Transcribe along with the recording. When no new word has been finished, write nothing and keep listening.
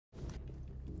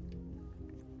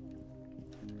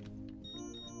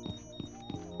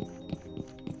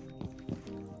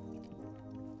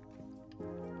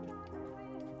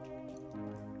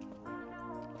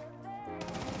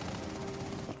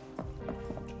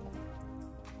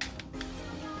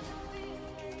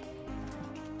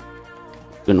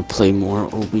Gonna play more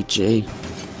OBJ.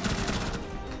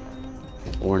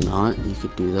 Or not, you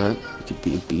could do that. You could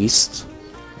be a beast.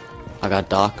 I got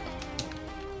Doc.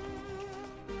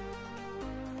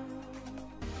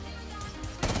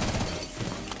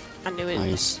 I knew it.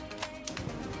 Nice.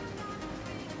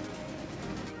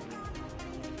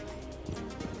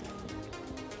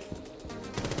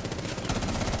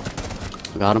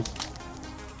 I got him.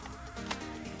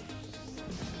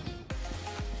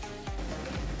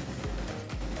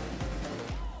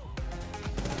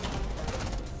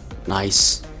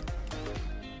 Nice.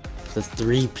 The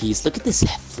 3-piece. Look at this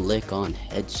flick on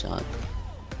headshot.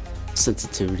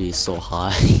 Sensitivity is so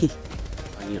high.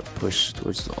 I need to push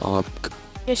towards the up.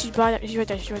 Yeah, she's right there. She's right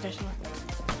there. She's right there. Somewhere.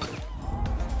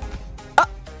 Ah!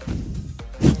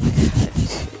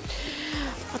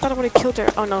 I thought I would have killed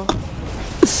her. Oh no.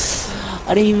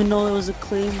 I didn't even know it was a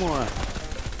claymore.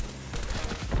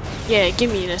 Yeah,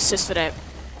 give me an assist for that.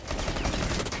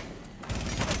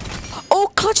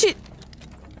 Oh, clutch it!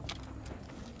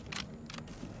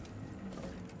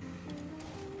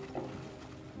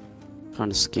 Trying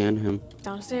to scan him.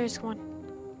 Downstairs, come on.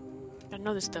 I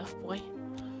know this stuff, boy.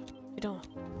 What you doing?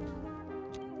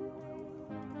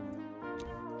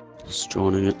 Just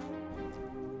droning it.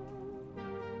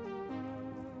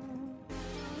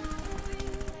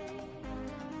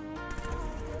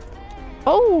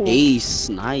 Oh! Ace,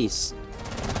 nice.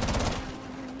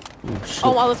 Oh shit.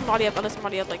 Oh, I let somebody up. I let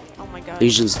somebody up. Like, oh my god.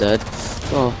 Asian's dead.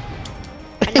 Oh.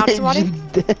 I knocked somebody?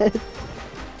 Dead.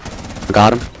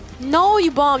 Got him. No, you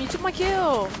bomb. You took my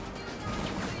kill.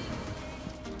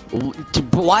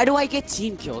 Why do I get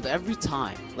team killed every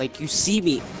time? Like, you see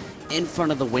me in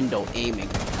front of the window aiming.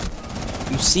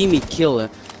 You see me kill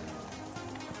it.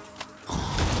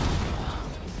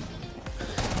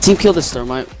 Team kill this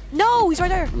thermite. No, he's right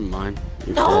there. Never mind.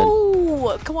 You're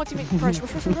No! Come on, teammate. Rush,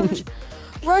 rush, rush, rush, rush.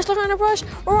 Rush, left hand, rush.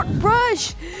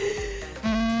 Rush!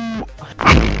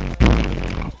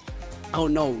 dead. Oh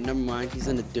no, never mind. He's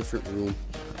in a different room.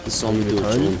 He saw me do a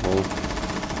drone hole.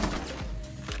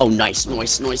 Oh, nice,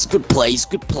 nice, nice. Good plays,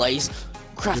 good plays.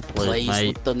 Craft plays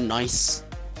with the nice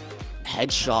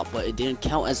headshot, but it didn't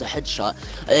count as a headshot.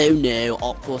 Oh no,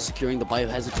 Alt 4 securing the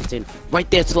biohazard container. Right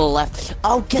there to the left.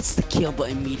 Oh, gets the kill,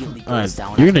 but immediately goes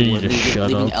down. You're gonna need to shut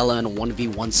leaving up. Ella in a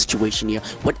 1v1 situation here.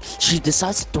 What? She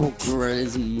decides to throw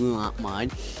Grizz, not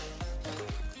mine.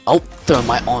 Oh,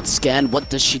 thermite on scan. What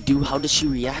does she do? How does she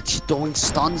react? She's throwing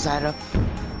stuns at her.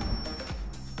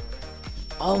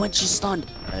 Oh, and she's stunned.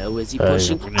 Oh, is he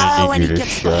pushing? Oh, and he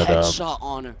gets the headshot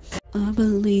on her. I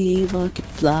believe I could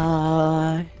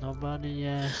fly. Nobody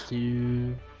asked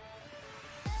you.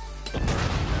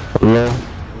 Hello?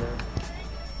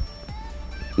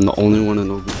 I'm the only one in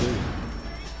OBJ.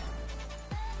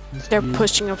 They're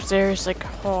pushing upstairs like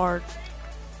hard.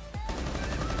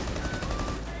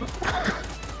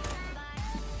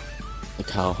 Like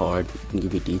how hard? Can you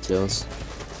give me details?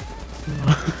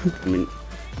 I mean,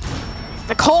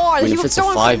 Like hard. if You were it's a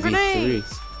throwing 5v3.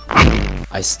 grenades.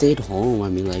 I stayed home. I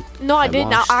mean, like. No, I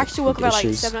didn't. I washed the actually woke up at like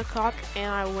dishes. 7 o'clock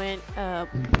and I went I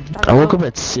woke up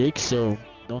at 6, so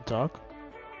don't talk.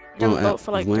 on the boat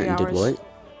for like you went 3 and hours. did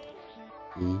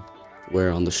what?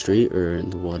 Where, on the street or in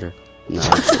the water? No.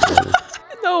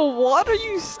 No, what are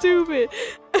you stupid?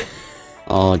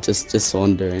 Oh, just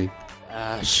wondering.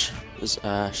 Ash. It was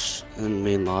Ash in the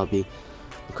main lobby.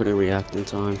 I couldn't react in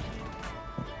time.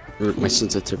 My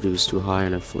sensitivity was too high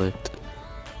and I flicked.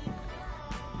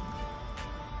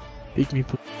 Pick me.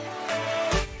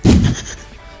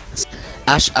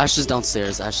 Ash is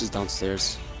downstairs. Ash is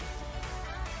downstairs.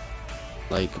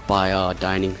 Like by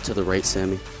dining to the right,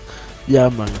 Sammy. Yeah,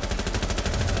 man.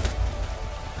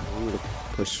 I'm gonna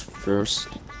push first,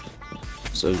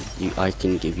 so I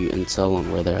can give you intel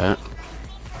on where they're at.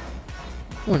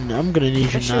 I'm gonna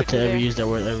need you shoot not to you ever there. use that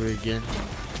word ever again.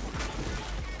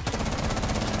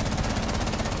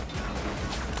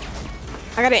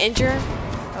 I got an injure.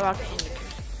 Oh, I can injure.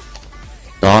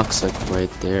 Doc's like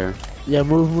right there. Yeah,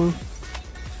 move.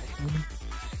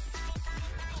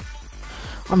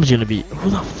 I'm just gonna be. Who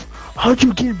the how'd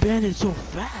you get banded so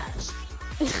fast?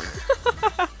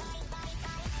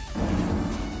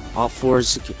 Alt 4 is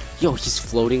secure. Yo, he's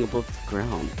floating above the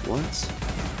ground. What?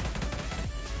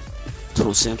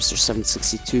 Total Samster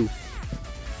 762.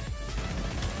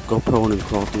 Go prone and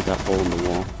crawl through that hole in the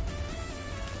wall.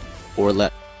 Or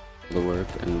let the work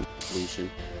and Lucian.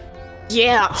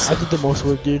 Yeah. I did the most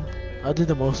work, dude. I did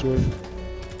the most work.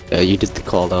 Yeah, you did the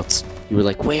call outs. You were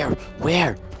like, where?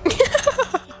 Where?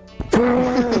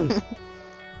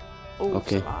 Oh,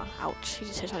 Okay. Ouch. He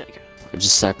just hit on it. I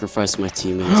just sacrificed my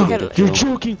teammate to get a You're kill.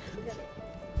 joking.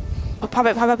 Oh, pop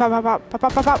it, pop it, pop, pop, pop, pop,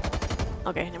 pop, pop, pop.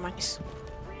 Okay, never mind.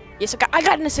 Yes, I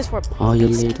got an assist for him. Oh, you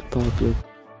lady Pablo.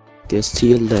 Guess to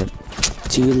your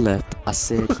left. To your left. I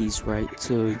said he's right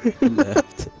to your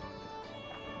left.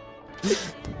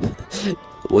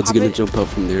 What's gonna jump up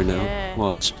from there now? Yeah.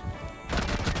 Watch.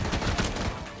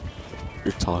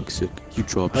 You're toxic. You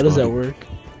drop. How does that work?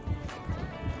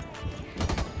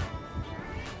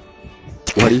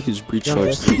 Why do you use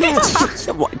recharge?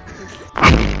 What?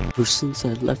 Ever since I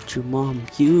left your mom,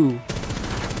 you.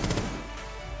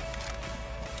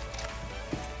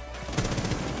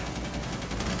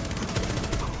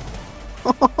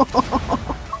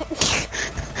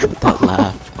 That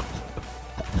laugh.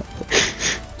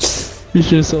 You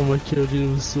should have saw my kill, dude.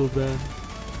 It was so bad.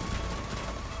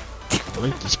 I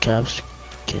like these cams.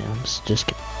 Just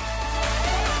kidding.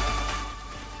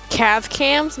 Cav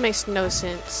cams makes no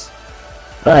sense.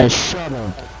 Alright, shut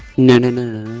up. No.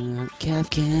 Cav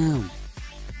Cam.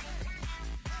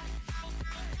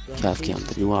 Cav Cam,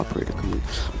 the new operator coming.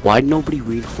 Why'd nobody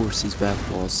reinforce these back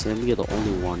walls? Sam, you're the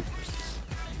only one.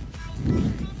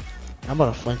 I'm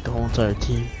about to flank the whole entire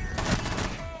team.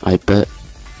 I bet.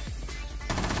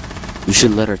 You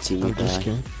should let our team I'm just die.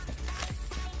 kidding.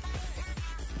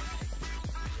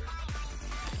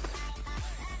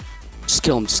 Just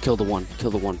kill him, just kill the one.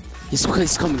 Kill the one. He's coming.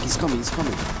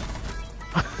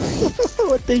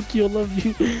 Oh, thank you, I love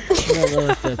you. Not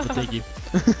like that, but thank you.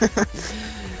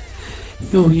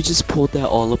 Yo, he just pulled that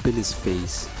all up in his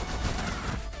face.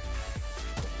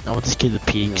 I want this kid to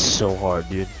peek Yeah. so hard,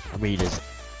 dude. I mean, he just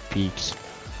peeks.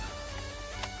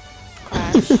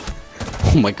 Crash.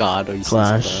 Oh my god, are you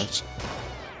Clash.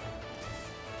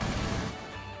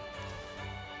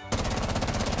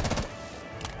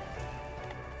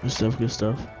 Clash? Good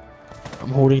stuff. I'm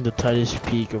holding the tightest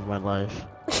peak of my life.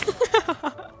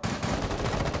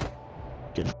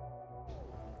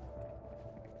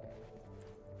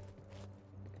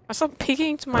 I stopped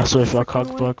peeking to my. Also, if y'all freaking cock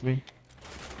way. block me.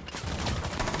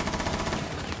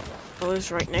 Oh,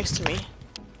 it's right next to me.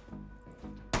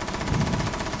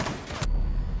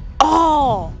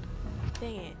 Oh!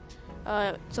 Dang it.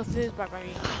 So for this back by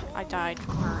me, I died.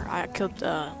 Or I killed,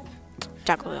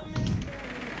 Jackal.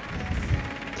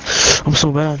 I'm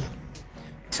so bad.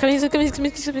 He's coming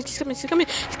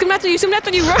after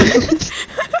you, run!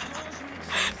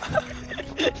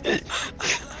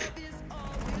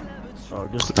 Oh,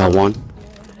 just Got one.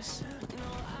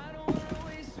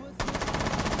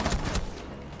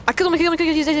 I killed him,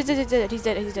 he's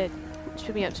dead. Just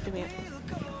pick me up.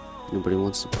 Nobody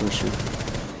wants to push him.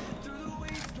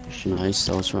 Nice,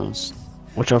 that was Ross.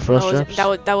 watch out for us, traps.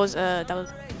 That was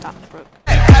top broke.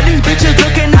 Got these bitches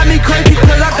looking at me crazy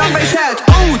cause I got face tats.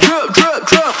 Ooh, drip.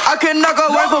 I cannot go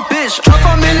wife a bitch. Drop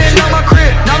 $1 million on my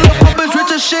crib. Now look, Papa's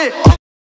rich as shit.